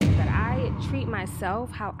myself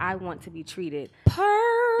how I want to be treated.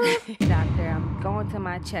 Doctor, I'm going to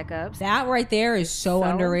my checkups. That right there is so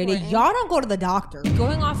underrated. Important. Y'all don't go to the doctor.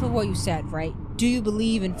 Going off of what you said, right? Do you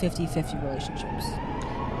believe in 50-50 relationships?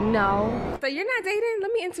 No. So you're not dating?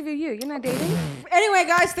 Let me interview you. You're not dating? Anyway,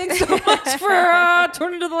 guys, thanks so much for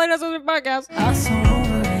tuning to the Latest Podcast.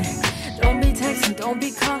 Don't be texting, don't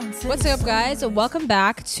be calling. What's up, guys? Welcome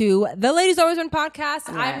back to the Ladies Always Win Podcast. Yes.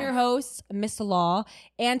 I'm your host, Miss Law,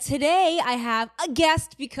 and today I have a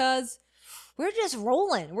guest because we're just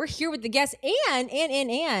rolling. We're here with the guest,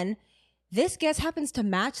 and this guest happens to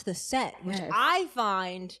match the set, which Yes. I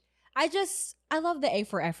find, I love the A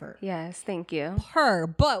for effort. Yes, thank you.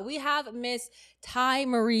 But we have Miss Tai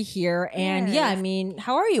Marie here, and Yes. yeah, I mean,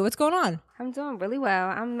 how are you? What's going on? I'm doing really well.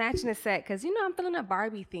 I'm matching the set because, I'm feeling a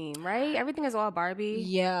Barbie theme, right? Everything is all Barbie.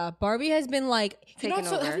 Yeah, Barbie has been like, Taking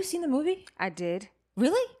over. Have you seen the movie? I did.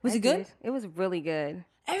 Really? Was I it good? did. It was really good.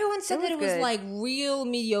 Everyone said that it was good. like real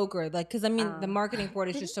mediocre, like because I mean the marketing for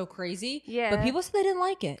it is just so crazy. Yeah. But people said they didn't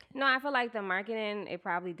like it. No, I feel like the marketing, it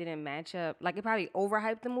probably didn't match up. Like, it probably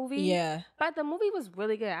overhyped the movie. Yeah. But the movie was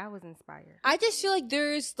really good. I was inspired. I just feel like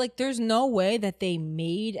there's no way that they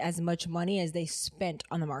made as much money as they spent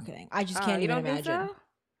on the marketing. I just can't you even don't imagine. think so?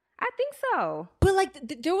 I think so. But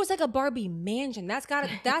like there was like a Barbie mansion. That's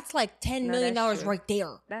like $10 million that's true. right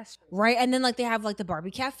there. That's true. Right? And then like they have like the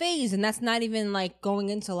Barbie cafes, and that's not even like going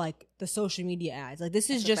into like the social media ads. Like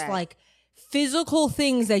this is That's a just fact. like physical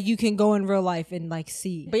things that you can go in real life and like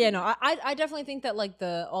see. But yeah, no, I definitely think that like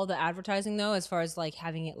all the advertising though, as far as like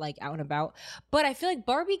having it like out and about. But I feel like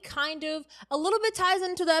Barbie kind of a little bit ties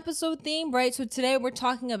into the episode theme, right? So today we're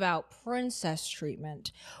talking about princess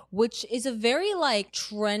treatment, which is a very like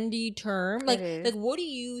trendy term. Like what do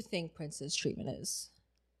you think princess treatment is?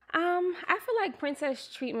 I feel like princess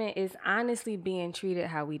treatment is honestly being treated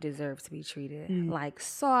how we deserve to be treated. Like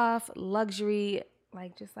soft, luxury,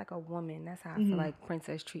 like just like a woman. That's how I feel like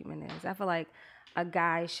princess treatment is. I feel like a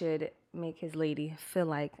guy should make his lady feel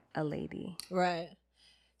like a lady. Right.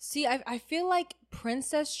 See, I feel like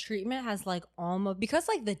princess treatment has like almost, because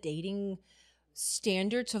like the dating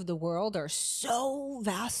standards of the world are so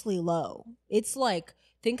vastly low. It's like,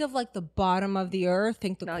 think of like the bottom of the earth,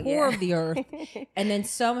 think the core of the earth, and then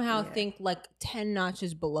somehow think like 10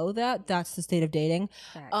 notches below that. That's the state of dating.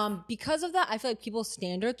 Because of that, I feel like people's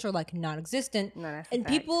standards are like non-existent. No, that's and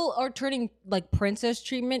people are turning like princess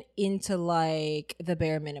treatment into like the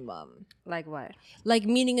bare minimum. Like what? Like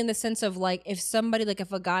meaning in the sense of like if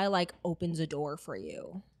a guy like opens a door for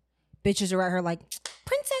you, bitches are at her like,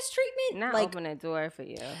 princess treatment? Not like, open a door for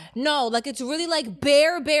you. No, like it's really like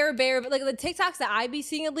bare. But like the TikToks that I be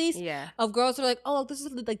seeing at least of girls are like, oh, this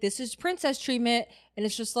is princess treatment, and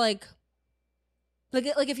it's just like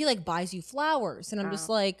if he like buys you flowers, and I'm just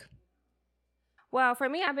like. Well, for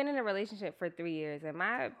me, I've been in a relationship for 3 years, and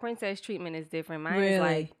my princess treatment is different. Mine Really? is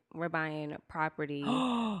like we're buying property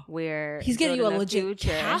where He's getting you a building legit future.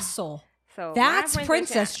 castle. So That's my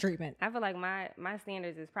princess treatment. I feel like my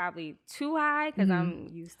standards is probably too high because I'm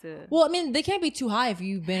used to. Well, I mean, they can't be too high if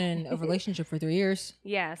you've been in a relationship for 3 years.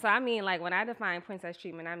 Yeah, so I mean, like when I define princess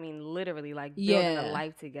treatment, I mean literally like building a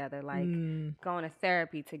life together, like going to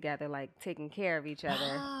therapy together, like taking care of each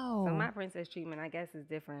other. Wow. So my princess treatment, I guess, is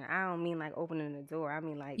different. I don't mean like opening the door. I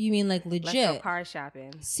mean like You mean like let's legit? go car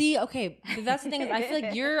shopping. See, okay, but that's the thing. Is I feel like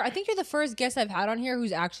I think you're the first guest I've had on here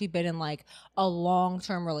who's actually been in like a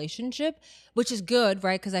long-term relationship, which is good,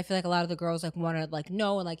 right? Because I feel like a lot of the girls like want to like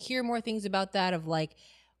know and like hear more things about that of like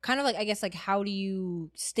kind of like I guess like how do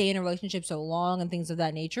you stay in a relationship so long and things of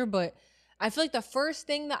that nature. But I feel like the first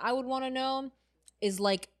thing that I would want to know is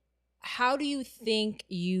like how do you think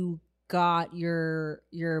you got your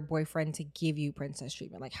boyfriend to give you princess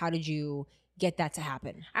treatment? Like how did you get that to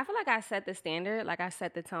happen? I feel like I set the standard, like I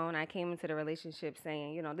set the tone. I came into the relationship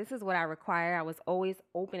saying, this is what I require. I was always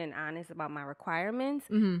open and honest about my requirements.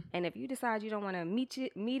 And if you decide you don't want to meet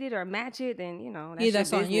it or match it, then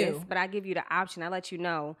that's your on business. you. But I give you the option. I let you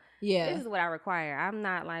know. Yeah, this is what I require. I'm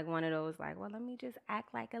not like one of those like, well, let me just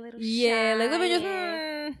act like a little yeah, shy. like let me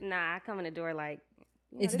just. Nah, I come in the door like.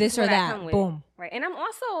 It's this or that. Boom. Right, and I'm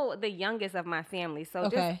also the youngest of my family, so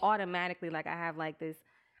just automatically like I have like this.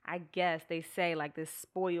 I guess they say like this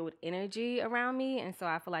spoiled energy around me. And so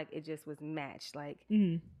I feel like it just was matched. Like,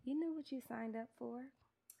 you knew what you signed up for.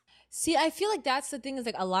 See, I feel like that's the thing is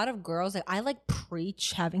like a lot of girls, like I like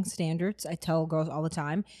preach having standards. I tell girls all the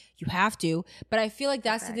time, you have to. But I feel like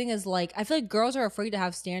that's the thing is like, I feel like girls are afraid to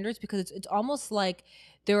have standards because it's almost like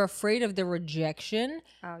they're afraid of the rejection.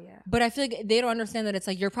 Oh yeah. But I feel like they don't understand that it's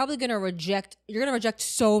like you're gonna reject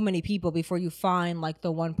so many people before you find like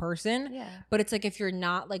the one person. Yeah. But it's like if you're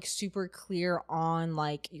not like super clear on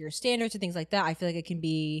like your standards and things like that, I feel like it can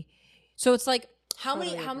be. So it's like how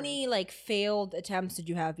many like failed attempts did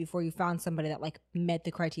you have before you found somebody that like met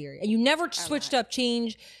the criteria and you never switched up,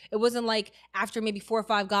 change? It wasn't like after maybe 4 or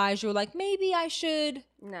 5 guys you were like maybe I should.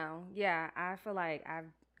 No. Yeah. I feel like I've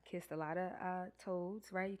kissed a lot of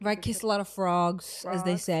toads, right? Kissed a lot of frogs, as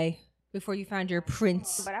they say, before you found your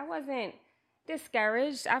prince. But I wasn't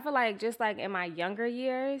discouraged. I feel like just like in my younger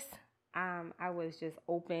years, I was just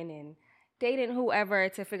open and dating whoever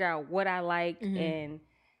to figure out what I liked and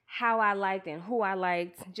how I liked and who I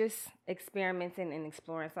liked, just experimenting and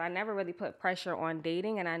exploring. So I never really put pressure on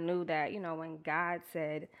dating. And I knew that, when God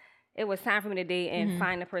said it was time for me to date and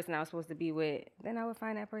find the person I was supposed to be with, then I would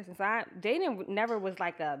find that person. So dating never was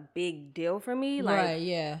like a big deal for me. Like, right,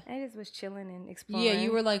 yeah. I just was chilling and exploring. Yeah,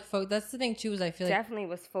 you were like, that's the thing too, is I feel like. Definitely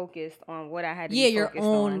was focused on what I had to be focused on. Yeah,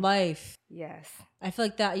 your own life. Yes. I feel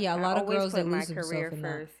like that, a lot of girls that lose themselves in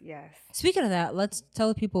that. Yes. Speaking of that, let's tell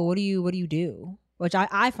the people, what do you do? Which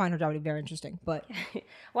I find her job to be very interesting, but.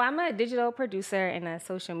 Well, I'm a digital producer and a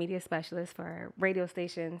social media specialist for radio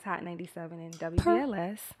stations, Hot 97 and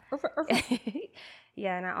WBLS.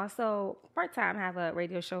 Yeah, and I also part-time have a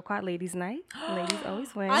radio show called Ladies Night. Ladies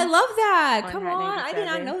Always Win. I love that. Come Hot on. 97. I did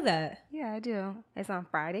not know that. Yeah, I do. It's on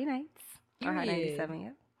Friday nights on Hot Period. 97,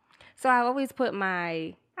 yeah. So I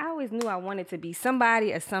always knew I wanted to be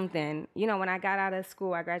somebody or something. When I got out of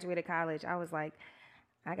school, I graduated college, I was like,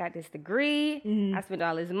 I got this degree. I spent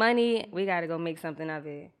all this money. We got to go make something of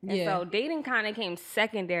it. And so dating kind of came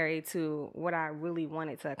secondary to what I really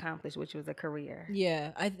wanted to accomplish, which was a career.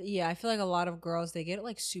 Yeah. I feel like a lot of girls, they get it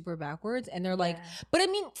like super backwards and they're like, but I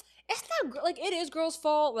mean, it's not like it is girls'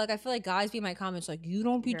 fault. Like I feel like guys be in my comments like, you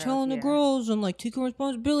don't be telling the girls and like taking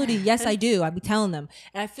responsibility. Yes, I do. I be telling them.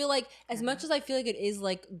 And I feel like as much as I feel like it is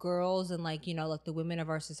like girls and like, like the women of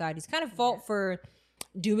our society's kind of fault for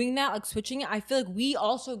doing that, like switching it, I feel like we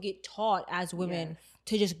also get taught as women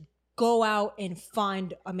to just go out and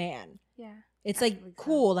find a man. Yeah. It's like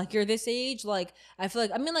cool, like you're this age, like I feel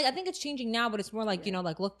like I think it's changing now, but it's more like,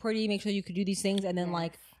 like look pretty, make sure you could do these things, and then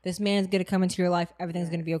like this man's gonna come into your life, everything's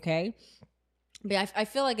gonna be okay. But I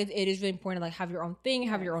feel like it is really important to like have your own thing,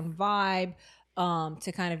 have your own vibe,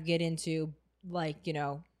 to kind of get into like,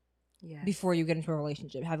 before you get into a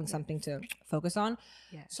relationship, having something to focus on.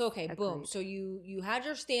 Yes. So, okay, boom. So you had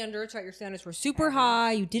your standards, right? Your standards were super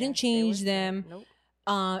high. You didn't change them. Nope.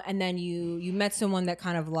 And then you met someone that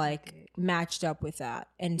kind of like matched up with that.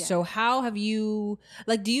 And so how have you,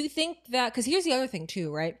 like, do you think that, because here's the other thing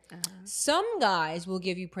too, right? Some guys will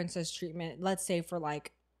give you princess treatment, let's say for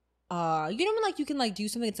like, when like you can like do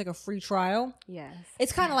something, it's like a free trial. Yes.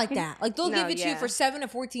 It's kind of like that. Like they'll give it to you for 7 to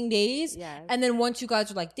 14 days. Yes. And then once you guys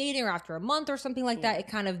are like dating or after a month or something like that, it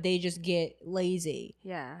kind of, they just get lazy.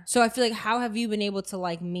 Yeah. So I feel like how have you been able to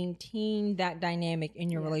like maintain that dynamic in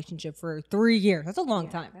your relationship for 3 years? That's a long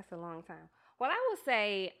time. That's a long time. Well, I will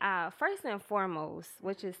say, first and foremost,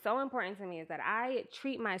 which is so important to me, is that I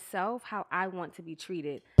treat myself how I want to be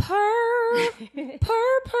treated. I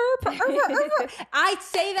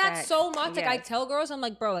say that so much. Like I tell girls, I'm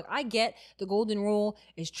like, bro, like I get the golden rule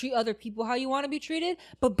is treat other people how you want to be treated.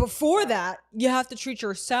 But before that, you have to treat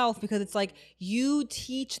yourself, because it's like you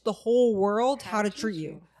teach the whole world how to treat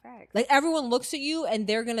you. Like everyone looks at you and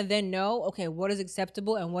they're going to then know, okay, what is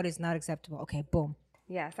acceptable and what is not acceptable. Okay, boom.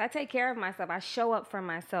 Yes, I take care of myself. I show up for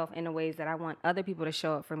myself in the ways that I want other people to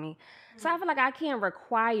show up for me. So I feel like I can't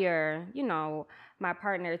require, my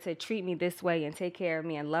partner to treat me this way and take care of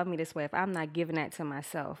me and love me this way if I'm not giving that to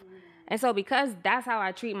myself. And so because that's how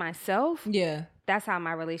I treat myself, that's how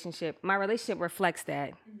my relationship reflects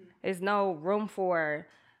that. There's no room for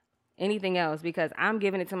anything else, because I'm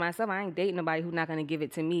giving it to myself. I ain't dating nobody who's not going to give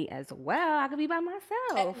it to me as well. I could be by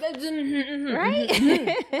myself. Right?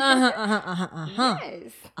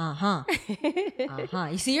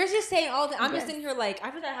 Yes. You see, you're just saying all the, I'm just sitting here like, I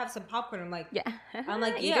feel like I have some popcorn. I'm like,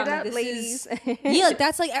 ladies. Like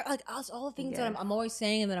that's like all the things that I'm always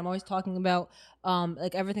saying and that I'm always talking about.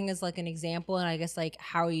 Like everything is like an example, and I guess like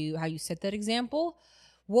how you set that example.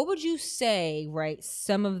 What would you say, right,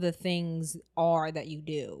 some of the things are that you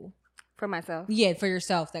do? For myself. Yeah, for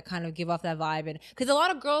yourself, that kind of give off that vibe. And because a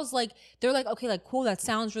lot of girls, like, they're like, okay, like, cool, that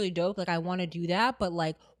sounds really dope. Like, I want to do that, but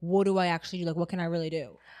like, what do I actually do? Like, what can I really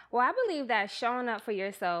do? Well, I believe that showing up for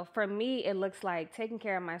yourself, for me, it looks like taking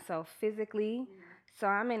care of myself physically. So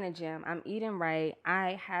I'm in the gym. I'm eating right.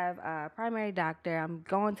 I have a primary doctor. I'm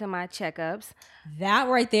going to my checkups. That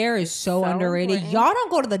right there is so underrated. important. Y'all don't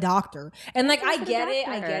go to the doctor. And like, I to the get it.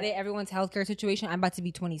 I doctor. get it. Everyone's healthcare situation. I'm about to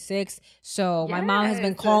be 26. So my mom has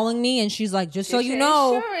been Yes. calling me and she's like, just so Get you your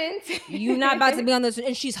know, insurance. you're not about to be on this.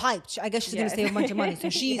 And she's hyped. I guess she's going to save a bunch of money. So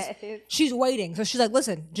she's waiting. So she's like,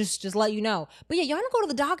 listen, just let you know. But yeah, y'all don't go to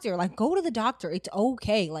the doctor. Like, go to the doctor. It's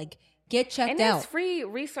okay. Like, get checked And out. there's free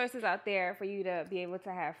resources out there for you to be able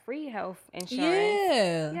to have free health insurance.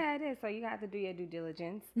 Yeah. Yeah, it is. So you have to do your due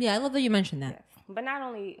diligence. Yeah, I love that you mentioned that. Yes. But not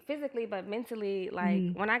only physically, but mentally.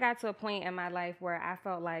 Like when I got to a point in my life where I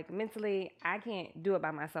felt like mentally, I can't do it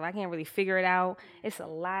by myself. I can't really figure it out. It's a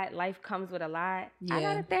lot. Life comes with a lot. I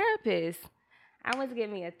got a therapist. I went to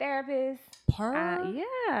get me a therapist.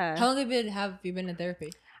 Yeah. How long have you been in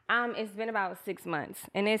therapy? It's been about 6 months,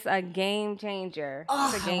 and it's a game changer.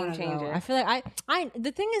 It's a game changer. I feel like I.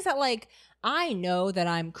 The thing is that like I know that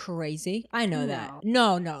I'm crazy. I know that.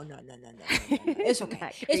 No. It's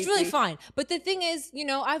okay. It's really fine. But the thing is, you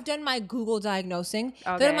know, I've done my Google diagnosing.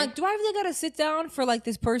 Okay. That I'm like, do I really gotta sit down for like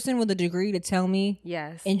this person with a degree to tell me?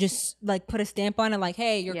 Yes. And just like put a stamp on it, like,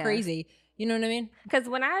 hey, you're crazy. You know what I mean? Because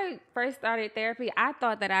when I first started therapy, I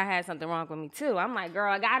thought that I had something wrong with me too. I'm like,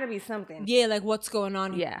 girl, I gotta be something. Yeah, like what's going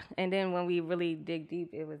on? Yeah. And then when we really dig deep,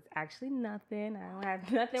 it was actually nothing. I don't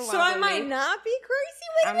have nothing wrong with me. So I might not be crazy?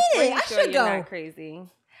 Wait a minute. I should go. Not crazy.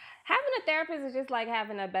 Having a therapist is just like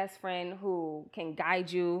having a best friend who can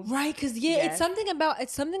guide you. Right, because it's something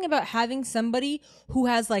about having somebody who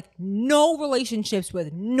has like no relationships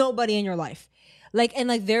with nobody in your life. Like, and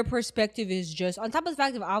like their perspective is just on top of the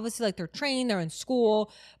fact that obviously like they're trained, they're in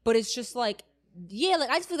school, but it's just like, yeah, like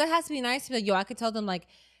I just feel that has to be nice to be like, yo, I could tell them like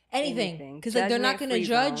anything because like they're not going to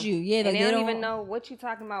judge you. Yeah, and like, they don't even know what you're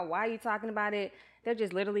talking about, why you're talking about it. They're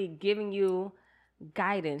just literally giving you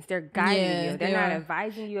guidance. They're guiding you. They're not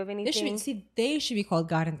advising you of anything. They should be called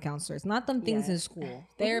guidance counselors, not them things in school.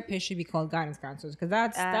 Therapists should be called guidance counselors because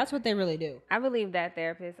that's what they really do. I believe that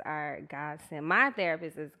therapists are godsend. My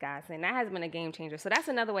therapist is godsend. That has been a game changer. So that's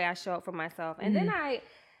another way I show up for myself. And then I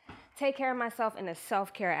take care of myself in the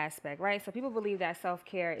self-care aspect, right? So people believe that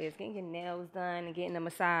self-care is getting your nails done and getting a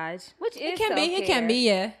massage, which is self-care. It can be,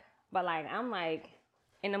 yeah. But like, I'm like,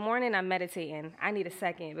 in the morning, I'm meditating. I need a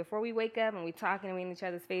second. Before we wake up and we talking and we in each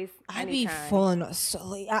other's face, I need time. Falling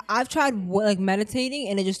asleep. I've tried like meditating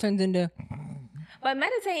and it just turns into... But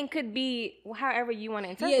meditating could be however you want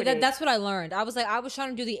to interpret it. That's what I learned. I was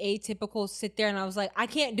trying to do the atypical sit there and I was like, I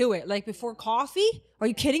can't do it. Like before coffee? Are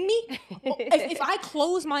you kidding me? if I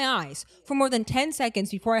close my eyes for more than 10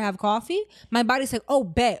 seconds before I have coffee, my body's like, oh,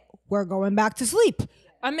 bet we're going back to sleep.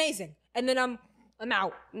 Amazing. And then I'm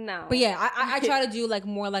out. No. But yeah, I try to do like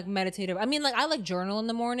more like meditative. I mean, like I like journal in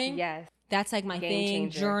the morning. Yes. That's like my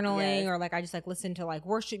thing, changer. Journaling, or like I just like listen to like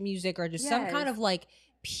worship music or just some kind of like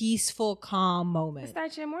peaceful, calm moment.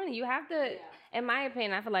 Start your morning. You have to, in my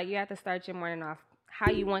opinion, I feel like you have to start your morning off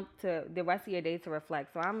how you want to the rest of your day to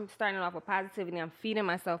reflect. So I'm starting off with positivity. I'm feeding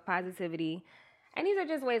myself positivity. And these are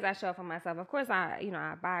just ways I show up for myself. Of course, I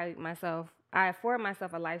afford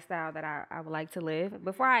myself a lifestyle that I would like to live.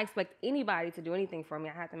 Before I expect anybody to do anything for me,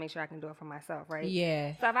 I have to make sure I can do it for myself, right?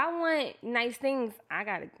 Yeah. So if I want nice things, I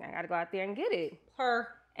gotta go out there and get it.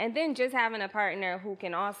 And then just having a partner who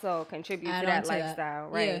can also contribute to that lifestyle,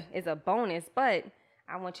 right, is a bonus. But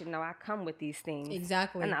I want you to know I come with these things.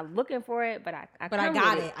 Exactly. I'm not looking for it, but I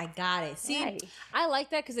got it. See, right. I like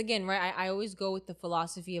that because again, right, I always go with the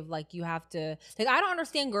philosophy of like you have to, like I don't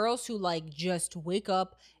understand girls who like just wake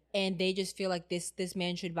up and they just feel like this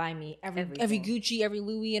man should buy me every Gucci, every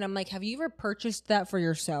Louis. And I'm like, have you ever purchased that for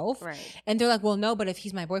yourself? Right. And they're like, well, no, but if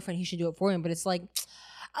he's my boyfriend, he should do it for him. But it's like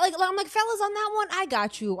I'm like, fellas, on that one, I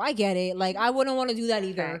got you. I get it. Like, I wouldn't want to do that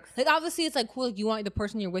either. Thanks. Like, obviously, it's like cool. Like, you want the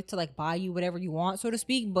person you're with to like buy you whatever you want, so to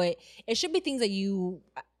speak. But it should be things that you,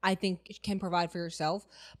 I think, can provide for yourself.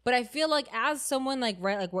 But I feel like as someone like,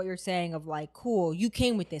 right, like what you're saying of like, cool, you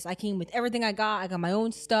came with this. I came with everything I got. I got my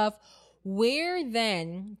own stuff. Where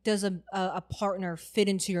then does a partner fit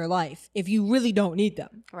into your life if you really don't need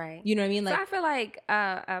them? Right. You know what I mean? Like, so I feel like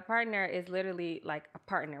a partner is literally like a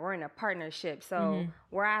partner. We're in a partnership. So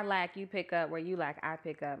where I lack, you pick up. Where you lack, I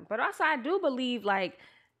pick up. But also I do believe like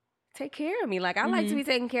take care of me. Like I like to be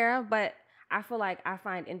taken care of, but I feel like I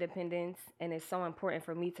find independence and it's so important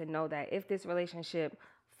for me to know that if this relationship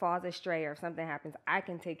falls astray or if something happens, I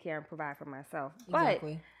can take care and provide for myself.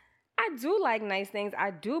 Exactly. But I I do like nice things.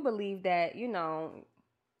 I do believe that,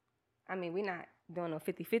 I mean, we're not doing no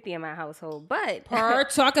 50-50 in my household, but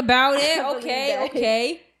Talk about it. I believe that,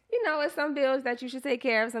 Okay. It's some bills that you should take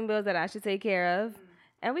care of, some bills that I should take care of.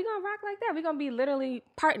 And we're gonna rock like that. We're gonna be literally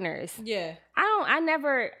partners. Yeah. I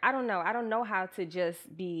don't know. I don't know how to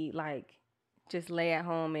just be like, just lay at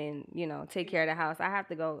home and, take care of the house. I have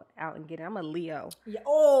to go out and get it. I'm a Leo. Yeah.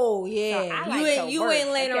 Oh, yeah. So I like to you work, ain't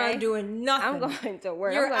laying okay? around doing nothing. I'm going to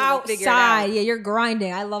work. You're I'm gonna go figure it outside. out. Yeah, you're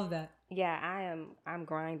grinding. I love that. Yeah, I'm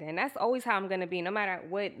grinding. That's always how I'm going to be. No matter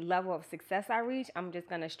what level of success I reach, I'm just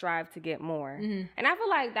going to strive to get more. Mm-hmm. And I feel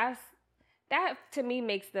like that to me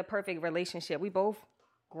makes the perfect relationship. We both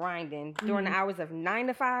grinding during the hours of 9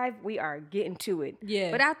 to 5. We are getting to it.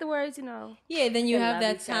 Yeah. But afterwards, Yeah, then you have love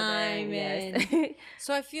that each other, time. yes. And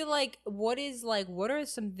so I feel like what are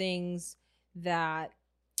some things that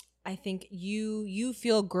I think you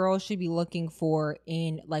feel girls should be looking for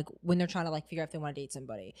in like when they're trying to like figure out if they want to date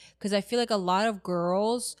somebody? Because I feel like a lot of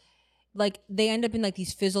girls, like they end up in like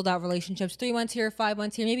these fizzled out relationships, 3 months here, 5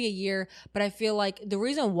 months here, maybe a year. But I feel like the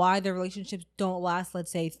reason why their relationships don't last,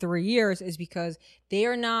 let's say 3 years, is because they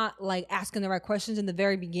are not like asking the right questions in the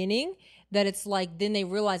very beginning. That it's like, then they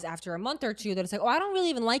realize after a month or two that it's like, oh, I don't really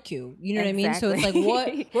even like you. You know what I mean? So it's like, what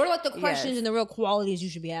are like the questions Yes. and the real qualities you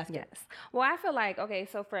should be asking? Yes. Well, I feel like, okay,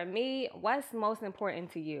 so for me, what's most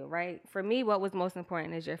important to you, right? For me, what was most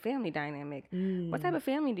important is your family dynamic. What type of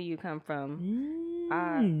family do you come from?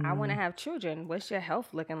 I want to have children. What's your health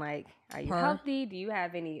looking like? Are you healthy? Do you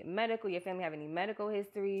have your family have any medical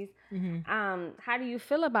histories? How do you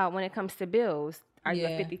feel about when it comes to bills? Are you a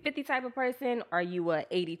 50-50 type of person? Are you a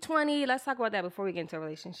 80-20? Let's talk about that before we get into a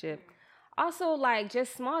relationship. Also, like,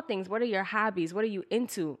 just small things. What are your hobbies? What are you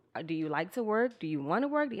into? Do you like to work? Do you want to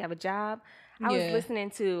work? Do you have a job? I was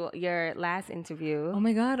listening to your last interview. Oh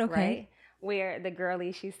my God, okay. Right? Where the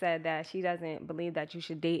girlie, she said that she doesn't believe that you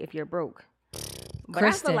should date if you're broke. But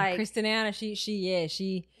I feel like Kristen Anna, she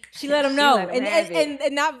let him know, let him have it.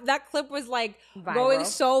 and that clip was like going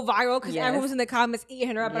so viral because everyone was in the comments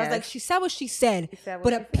eating her up. But I was like, she said what she said,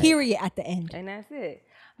 but a period at the end, and that's it.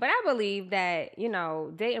 But I believe that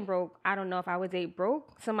dating broke. I don't know if I would date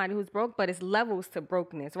somebody who's broke, but it's levels to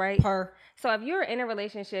brokenness, right? So if you're in a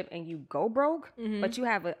relationship and you go broke, but you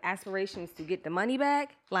have aspirations to get the money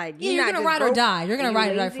back, like you're gonna ride or die. You're gonna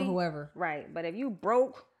ride or die for whoever, right? But if you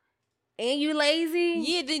broke and you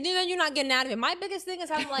lazy, then you're not getting out of it. My biggest thing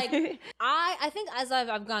is I'm like, I think as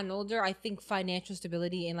I've gotten older, I think financial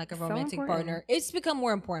stability in like a romantic partner, it's become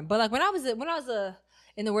more important. But like when I was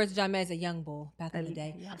in the words of John Mayer, a young bull back in the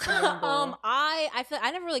day. I feel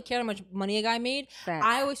I never really cared how much money a guy made. Facts.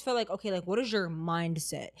 I always felt like, okay, like what is your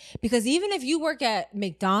mindset? Because even if you work at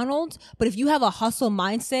McDonald's, but if you have a hustle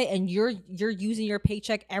mindset and you're using your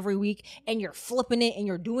paycheck every week and you're flipping it and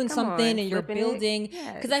you're doing something and you're building,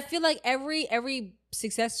 because I feel like every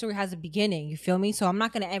success story has a beginning, you feel me? So I'm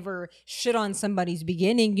not gonna ever shit on somebody's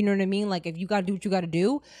beginning, you know what I mean? Like if you gotta do what you gotta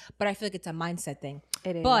do, but I feel like it's a mindset thing.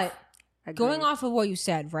 It is. But Agreed. Going off of what you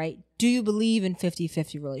said, right? Do you believe in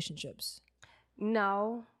 50-50 relationships?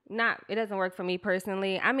 No, it doesn't work for me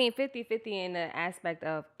personally. I mean, 50-50 in the aspect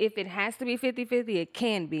of if it has to be 50-50, it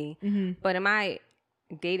can be. But am I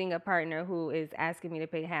dating a partner who is asking me to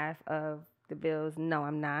pay half of the bills? No,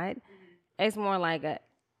 I'm not. It's more like a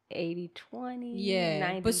 80-20,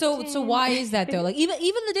 90-10. But so why is that though? Like even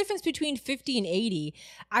the difference between 50 and 80,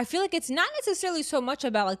 I feel like it's not necessarily so much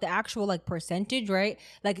about like the actual like percentage, right?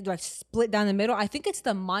 Like split down the middle. I think it's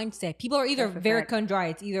the mindset. People are either very cut and dry.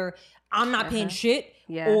 It's either I'm not paying shit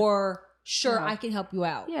or I can help you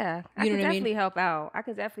out. Yeah, I can definitely help out. I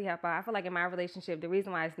feel like in my relationship, the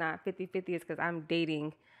reason why it's not 50-50 is because I'm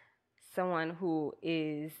dating someone who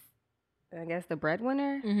is, I guess, the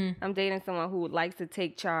breadwinner. I'm dating someone who likes to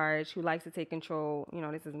take charge, who likes to take control.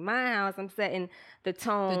 This is my house. I'm setting the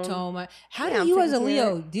tone. How do you as a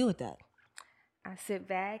Leo deal with that? I sit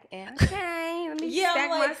back and let me stack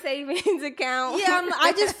my savings account.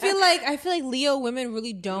 I just feel like Leo women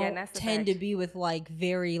really don't tend to be with like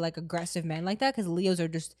very like aggressive men like that, because Leos are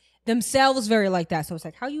just themselves very like that. So it's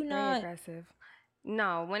like, how you not very aggressive?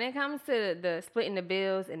 No, when it comes to the splitting the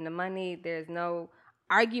bills and the money, there's no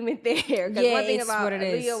argument there. Because one thing about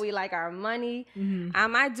Leo, we like our money.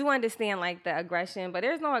 I do understand like the aggression, but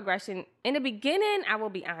there's no aggression in the beginning. I will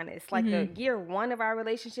be honest, like the year 1 of our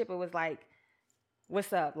relationship, it was like,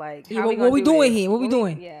 what's up, like what we doing here, what we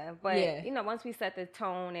doing? But once we set the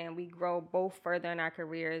tone and we grow both further in our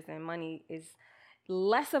careers, and money is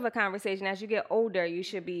less of a conversation. As you get older, you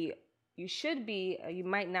should be you should be, you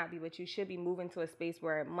might not be, but you should be moving to a space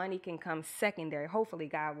where money can come secondary, hopefully,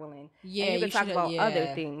 God willing. Yeah, and you can talk about other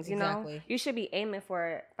yeah, things, exactly. you know? You should be aiming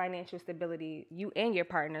for financial stability, you and your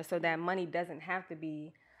partner, so that money doesn't have to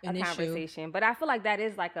be An a issue. conversation. But I feel like that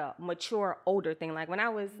is like a mature, older thing. Like when I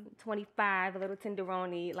was 25, a little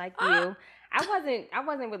tenderoni like you, I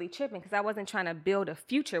wasn't really tripping because I wasn't trying to build a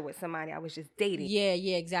future with somebody. I was just dating. Yeah,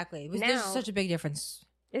 exactly. There's Now- such a big difference.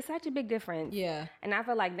 It's such a big difference. Yeah. And I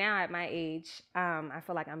feel like now at my age, I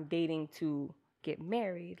feel like I'm dating to get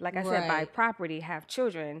married. Like I said, Right. buy property, have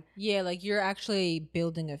children. Yeah, like you're actually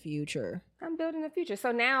building a future. I'm building a future.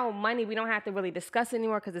 So now money, we don't have to really discuss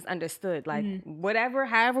anymore because it's understood. Like whatever,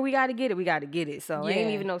 however we got to get it, we got to get it. So it ain't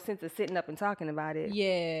Yeah. even no sense of sitting up and talking about it.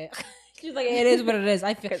 Yeah. She's like, it is what it is.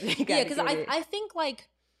 I feel 'Cause you yeah, gotta because get it. I think like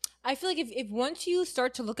I feel like if once you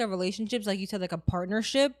start to look at relationships, like you said, like a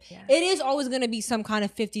partnership, Yeah. it is always going to be some kind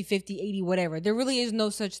of 50-50, 80, whatever. There really is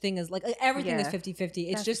no such thing as like everything is Yeah. 50-50.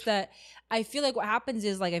 It's That's just that I feel like what happens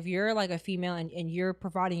is like if you're like a female and you're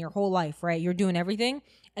providing your whole life, right? You're doing everything.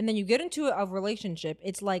 And then you get into a relationship.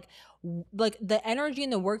 It's like the energy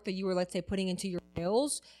and the work that you were, let's say, putting into your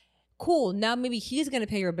bills. Cool. Now maybe he's going to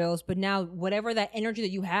pay your bills, but now whatever that energy that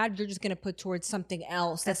you had, you're just going to put towards something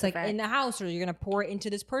else that's That's a like fact. in the house, or you're going to pour it into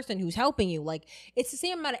this person who's helping you. Like it's the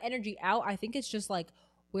same amount of energy out. I think it's just like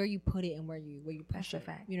where you put it and where you push That's a it.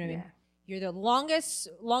 fact. You know what I mean? Yeah. You're the longest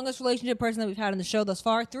relationship person that we've had on the show thus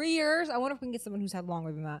far. 3 years. I wonder if we can get someone who's had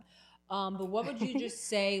longer than that. But what would you just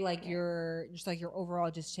say, like your overall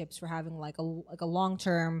just tips for having like a long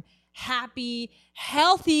term, happy,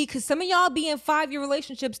 healthy? Because some of y'all be in 5-year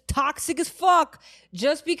relationships, toxic as fuck.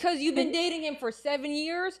 Just because you've been dating him for 7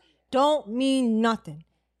 years, don't mean nothing.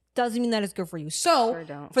 Doesn't mean that it's good for you. So Sure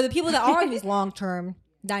don't. for the people that are in these long term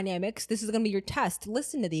dynamics, this is gonna be your test.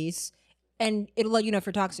 Listen to these, and it'll let you know if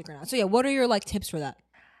you're toxic or not. So yeah, what are your like tips for that?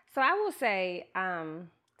 So I will say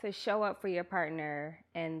to show up for your partner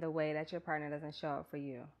in the way that your partner doesn't show up for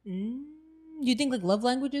you. You think like love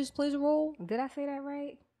languages plays a role? Did I say that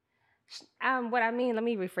right? What I mean, let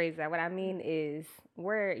me rephrase that. What I mean is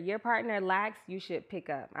where your partner lacks, you should pick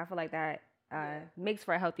up. I feel like that makes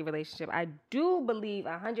for a healthy relationship. I do believe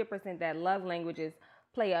 100% that love languages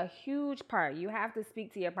play a huge part. You have to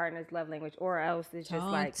speak to your partner's love language, or else it's just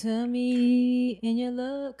Talk like to me in your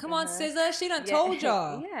love. Come on, SZA. She done told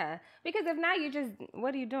y'all. Yeah, because if not, you just,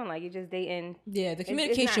 what are you doing? Like, you're just dating. Yeah, the It's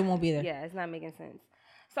communication not- won't be there. Yeah, it's not making sense.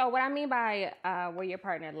 So what I mean by where your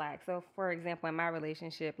partner lacks. So for example, in my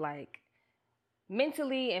relationship, like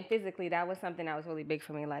mentally and physically, that was something that was really big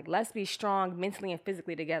for me. Like, let's be strong mentally and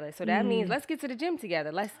physically together. So that means let's get to the gym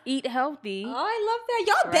together. Let's eat healthy. Oh, I love that.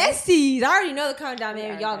 Y'all Right? besties. I already know the kind of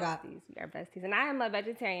dynamic We y'all are got. besties. We are besties. And I am a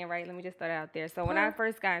vegetarian, right? Let me just throw that out there. So when I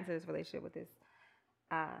first got into this relationship with this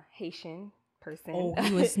Haitian person. Oh,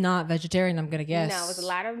 he was not vegetarian, I'm gonna guess. No, it was a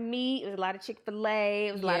lot of meat. It was a lot of Chick-fil-A.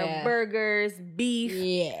 It was a lot Yeah. of burgers, beef.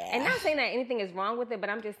 Yeah. And not saying that anything is wrong with it, but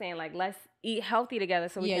I'm just saying, like, let's eat healthy together.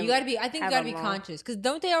 So we Yeah, can you gotta be. I think you have gotta a be long- conscious, because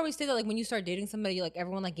don't they always say that like when you start dating somebody, like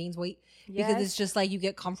everyone like gains weight because Yes. it's just like you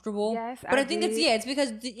get comfortable. Yes, but I I think agree. it's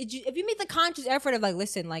because if you make the conscious effort of like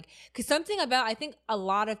listen, like because something about I think a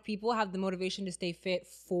lot of people have the motivation to stay fit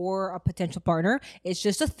for a potential partner. It's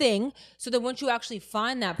just a thing. So that once you actually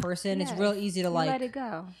find that person, it's real Yes, easy to you like let it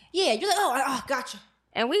go. yeah, you're like oh gotcha.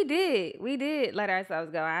 And we did let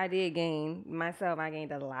ourselves go. I did gain myself. I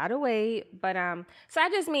gained a lot of weight, but so I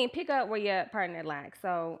just mean pick up where your partner lacks.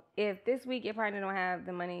 So if this week your partner don't have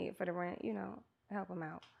the money for the rent, help him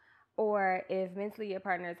out. Or if mentally your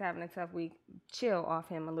partner is having a tough week, chill off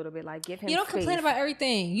him a little bit. Like give him. You don't complain space. about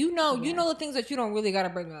everything. You know the things that you don't really gotta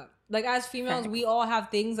bring up. Like as females, we all have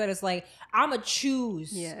things that it's like I'ma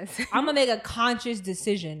choose. Yes. I'ma make a conscious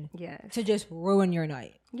decision. Yes. To just ruin your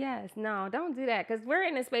night. Yes. No, don't do that. Because we're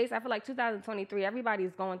in a space, I feel like 2023,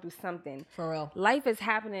 everybody's going through something. For real. Life is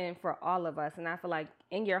happening for all of us. And I feel like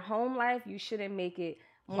in your home life, you shouldn't make it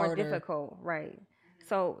more Harder. difficult. Right.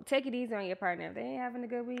 So take it easy on your partner. If they ain't having a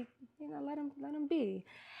good week, let them be.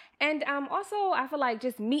 And also, I feel like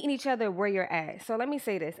just meeting each other where you're at. So let me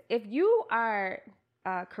say this. If you are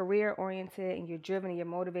career oriented and you're driven and you're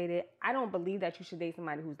motivated, I don't believe that you should date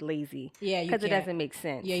somebody who's lazy. Yeah, you because it can't. doesn't make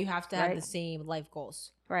sense. Yeah, you have to have right? the same life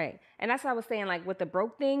goals. Right. And that's what I was saying, like with the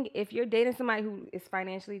broke thing, if you're dating somebody who is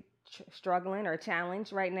financially struggling or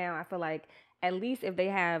challenged right now, I feel like at least if they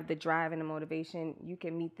have the drive and the motivation, you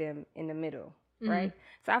can meet them in the middle. Right.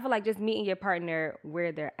 So I feel like just meeting your partner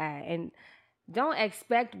where they're at and don't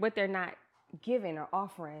expect what they're not giving or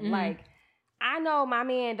offering. Like, I know my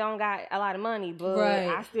man don't got a lot of money, but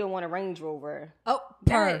I still want a Range Rover. Oh,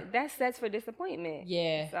 that sets for disappointment.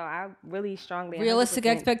 Yeah. So I really strongly Realistic 100%.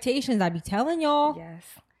 expectations. I be telling y'all. Yes.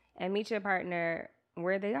 and meet your partner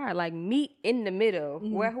where they are. Like, meet in the middle.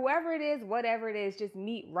 Where whoever it is, whatever it is, just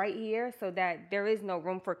meet right here so that there is no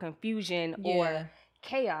room for confusion or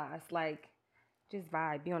chaos. Like, just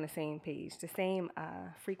vibe, be on the same page, the same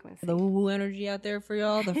frequency. The woo-woo energy out there for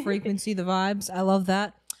y'all, the frequency, the vibes. I love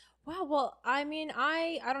that. Wow, well, I mean,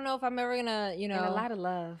 I don't know if I'm ever gonna, And a lot of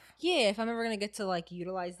love. Yeah, if I'm ever gonna get to like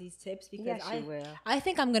utilize these tips, because Yes, you will. I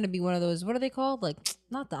think I'm gonna be one of those, what are they called? Like,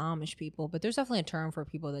 not the Amish people, but there's definitely a term for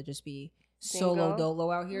people that just be solo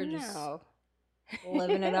dolo out here, just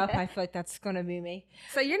living it up. I feel like that's gonna be me.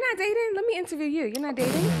 So you're not dating? Let me interview you. You're not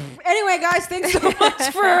dating? Anyway, guys, thanks so much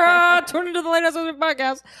for tuning to the Latest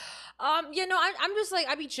Podcast. I'm just like,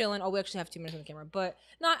 I be chilling. Oh, we actually have 2 minutes on the camera, but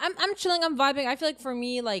no, I'm chilling. I'm vibing. I feel like for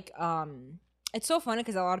me, like, it's so funny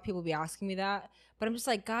because a lot of people be asking me that, but I'm just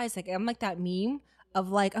like, guys, like, I'm like that meme of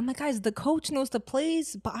like, I'm like, guys, the coach knows the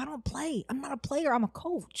plays, but I don't play. I'm not a player. I'm a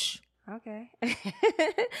coach. Okay.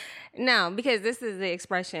 No, because this is the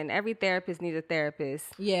expression. Every therapist needs a therapist.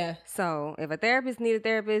 Yeah. So if a therapist needs a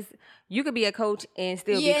therapist, you could be a coach and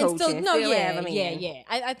still be coaching.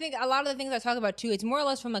 I think a lot of the things I talk about too, it's more or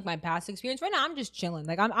less from like my past experience. Right now, I'm just chilling.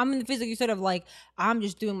 Like I'm in the physical sort of like, I'm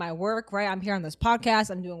just doing my work, right? I'm here on this podcast.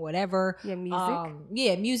 I'm doing whatever. Yeah,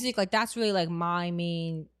 music. Music. Like that's really like my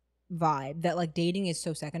main vibe. That like dating is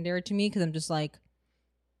so secondary to me because I'm just like,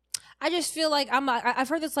 I just feel like I've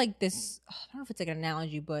heard this like this, I don't know if it's like an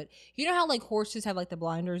analogy, but you know how like horses have like the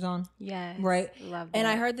blinders on? Yes. Right? Love that. And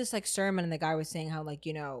I heard this like sermon and the guy was saying how like,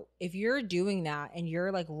 you know, if you're doing that and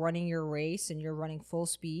you're like running your race and you're running full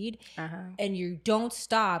speed and you don't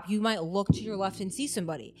stop, you might look to your left and see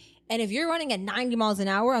somebody. And if you're running at 90 miles an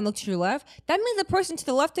hour and look to your left, that means the person to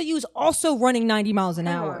the left of you is also running 90 miles an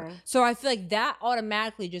hour. So I feel like that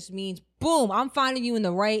automatically just means, boom, I'm finding you in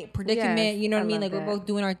the right predicament. Yes, you know what I mean? Like we're both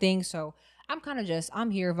doing our thing. So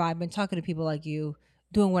I'm here vibing, talking to people like you,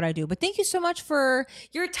 doing what I do. But thank you so much for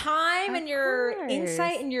your time and your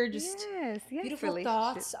insight and your just beautiful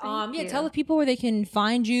thoughts. Tell the people where they can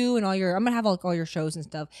find you and I'm gonna have all your shows and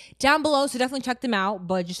stuff down below. So definitely check them out.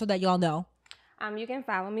 But just so that y'all know. You can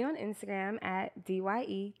follow me on Instagram at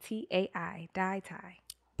DYETAI, Die Tai.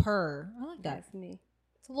 I like that. That's me.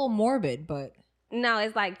 It's a little morbid, but. No,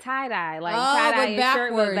 it's like tie-dye. Like tie-dye and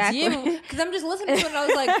shirt with backwards. Yeah, because I'm just listening to it and I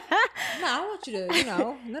was like, no, I don't want you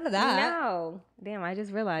to, none of that. No. Damn, I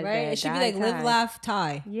just realized that. It should be like live, laugh,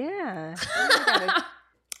 tie. Yeah.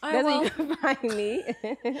 That's where you can find me.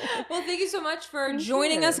 Well, thank you so much for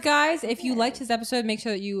joining us, guys. If you liked this episode, make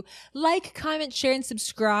sure that you like, comment, share, and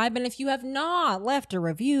subscribe. And if you have not left a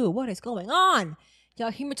review, what is going on? Y'all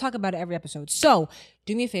hear me talk about it every episode. So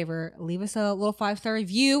do me a favor, leave us a little 5-star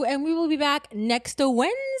review, and we will be back next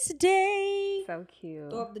Wednesday. So cute.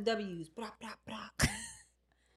 Throw up the W's. Blah, blah, blah.